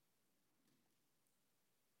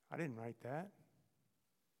 I didn't write that.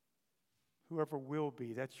 Whoever will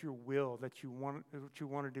be, that's your will, that you want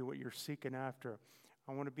to do, what you're seeking after.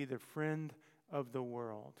 I want to be the friend of the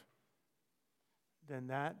world. Then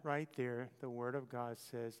that right there, the Word of God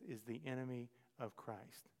says, is the enemy of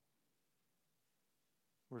Christ.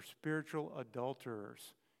 We're spiritual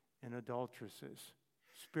adulterers and adulteresses,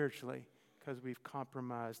 spiritually, because we've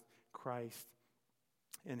compromised Christ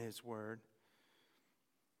and His Word.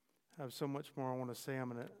 I have so much more I want to say.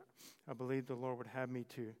 I believe the Lord would have me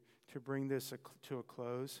to bring this to a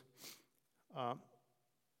close. I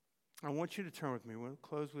want you to turn with me. We'll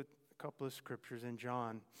close with a couple of scriptures in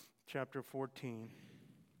John chapter 14.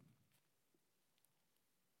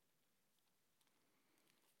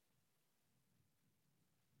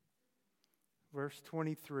 Verse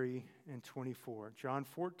 23 and 24. John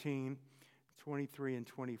 14, 23 and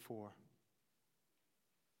 24.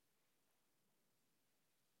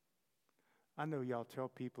 I know y'all tell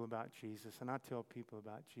people about Jesus, and I tell people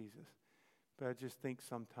about Jesus, but I just think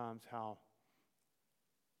sometimes how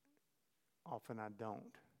often I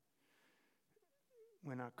don't,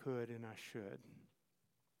 when I could and I should.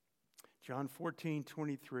 John 14,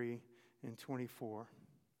 23 and 24.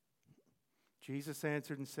 Jesus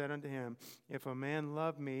answered and said unto him, if a man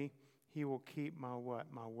love me, he will keep my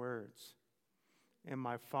what? My words. And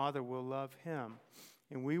my Father will love him,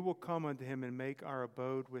 and we will come unto him and make our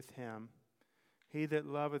abode with him. He that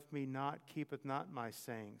loveth me not keepeth not my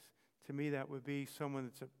sayings. To me, that would be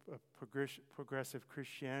someone that's a progressive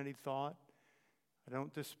Christianity thought. I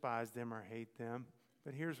don't despise them or hate them.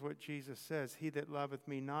 But here's what Jesus says. He that loveth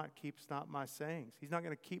me not keeps not my sayings. He's not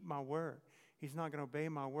going to keep my word. He's not going to obey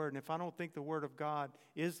my word. And if I don't think the Word of God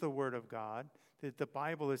is the Word of God, that the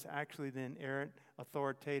Bible is actually the inerrant,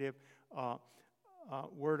 authoritative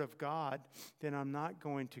Word of God, then I'm not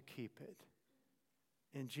going to keep it.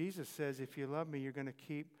 And Jesus says, if you love me, you're going to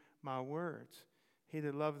keep my words. He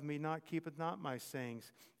that loveth me not keepeth not my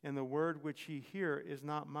sayings. And the word which ye hear is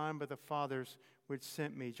not mine, but the Father's which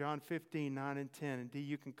sent me. John 15, 9 and 10. Indeed,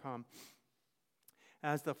 you can come.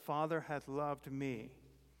 As the Father hath loved me,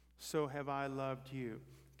 so have I loved you.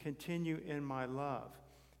 Continue in my love.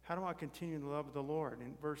 How do I continue in the love of the Lord?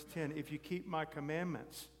 In verse 10, if you keep my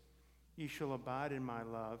commandments, ye shall abide in my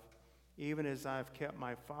love, even as I have kept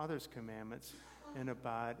my Father's commandments and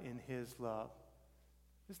abide in his love.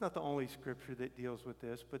 It's not the only scripture that deals with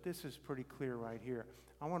this, but this is pretty clear right here.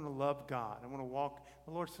 I want to love God. I want to walk.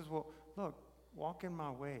 The Lord says, well, look, walk in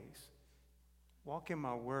my ways. Walk in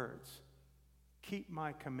my words. Keep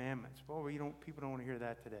my commandments. Well, people don't want to hear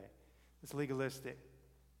that today. It's legalistic,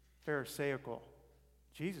 pharisaical.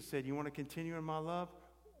 Jesus said, you want to continue in my love?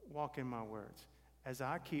 Walk in my words. As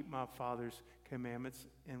I keep my Father's commandments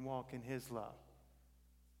and walk in his love.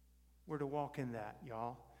 We're to walk in that,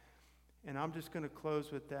 y'all. And I'm just going to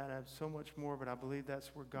close with that. I have so much more, but I believe that's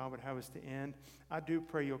where God would have us to end. I do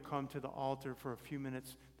pray you'll come to the altar for a few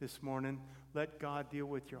minutes this morning. Let God deal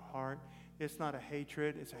with your heart. It's not a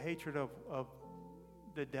hatred. It's a hatred of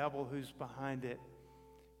the devil who's behind it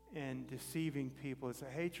and deceiving people. It's a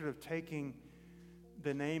hatred of taking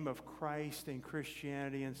the name of Christ and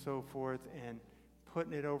Christianity and so forth and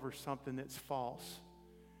putting it over something that's false.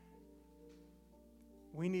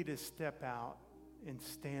 We need to step out and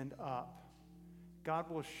stand up. God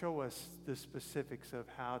will show us the specifics of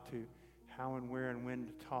how and where and when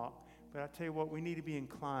to talk. But I tell you what, we need to be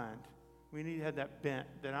inclined. We need to have that bent,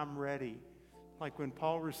 that I'm ready. Like when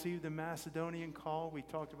Paul received the Macedonian call we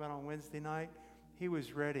talked about on Wednesday night, he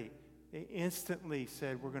was ready. He instantly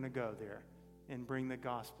said, we're going to go there and bring the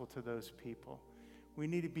gospel to those people. We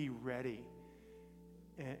need to be ready.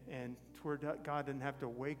 And where God doesn't have to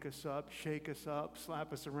wake us up, shake us up,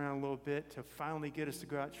 slap us around a little bit to finally get us to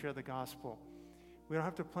go out and share the gospel. We don't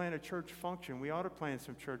have to plan a church function. We ought to plan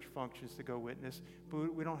some church functions to go witness,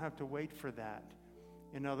 but we don't have to wait for that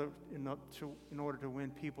in order to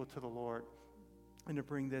win people to the Lord and to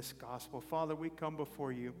bring this gospel. Father, we come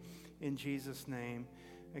before you in Jesus' name.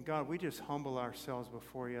 And God, we just humble ourselves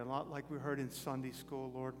before you. A lot like we heard in Sunday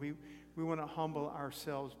school, Lord. We want to humble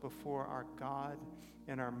ourselves before our God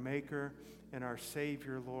and our Maker and our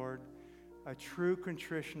Savior, Lord. A true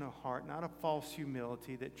contrition of heart, not a false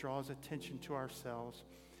humility that draws attention to ourselves,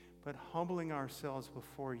 but humbling ourselves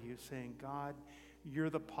before you, saying, God, you're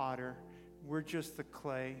the potter. We're just the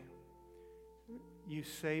clay. You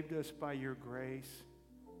saved us by your grace.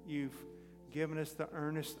 You've given us the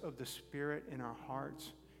earnest of the Spirit in our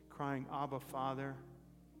hearts, crying, Abba, Father.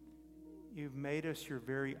 You've made us your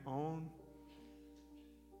very own,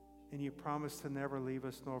 and you promise to never leave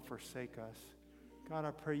us nor forsake us. God,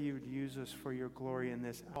 I pray you would use us for your glory in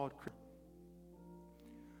this hour.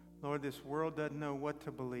 Lord, this world doesn't know what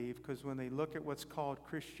to believe because when they look at what's called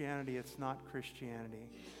Christianity, it's not Christianity.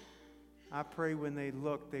 I pray when they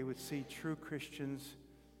look, they would see true Christians,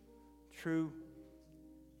 true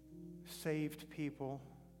saved people,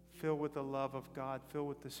 filled with the love of God, filled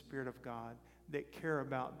with the Spirit of God, that care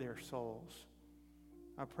about their souls.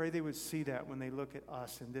 I pray they would see that when they look at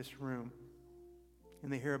us in this room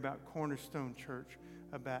and they hear about Cornerstone Church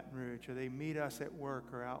of Baton Rouge, or they meet us at work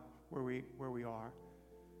or out where we are.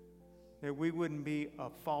 That we wouldn't be a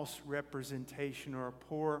false representation or a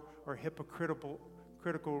poor or hypocritical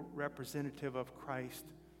representative of Christ.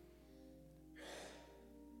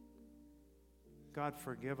 God,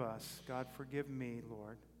 forgive us. God, forgive me,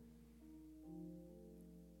 Lord.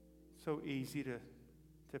 So easy to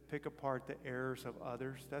pick apart the errors of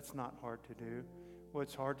others. That's not hard to do.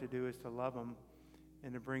 What's hard to do is to love them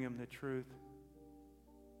and to bring them the truth.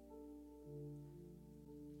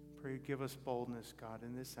 Pray you give us boldness, God,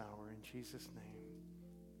 in this hour. In Jesus' name.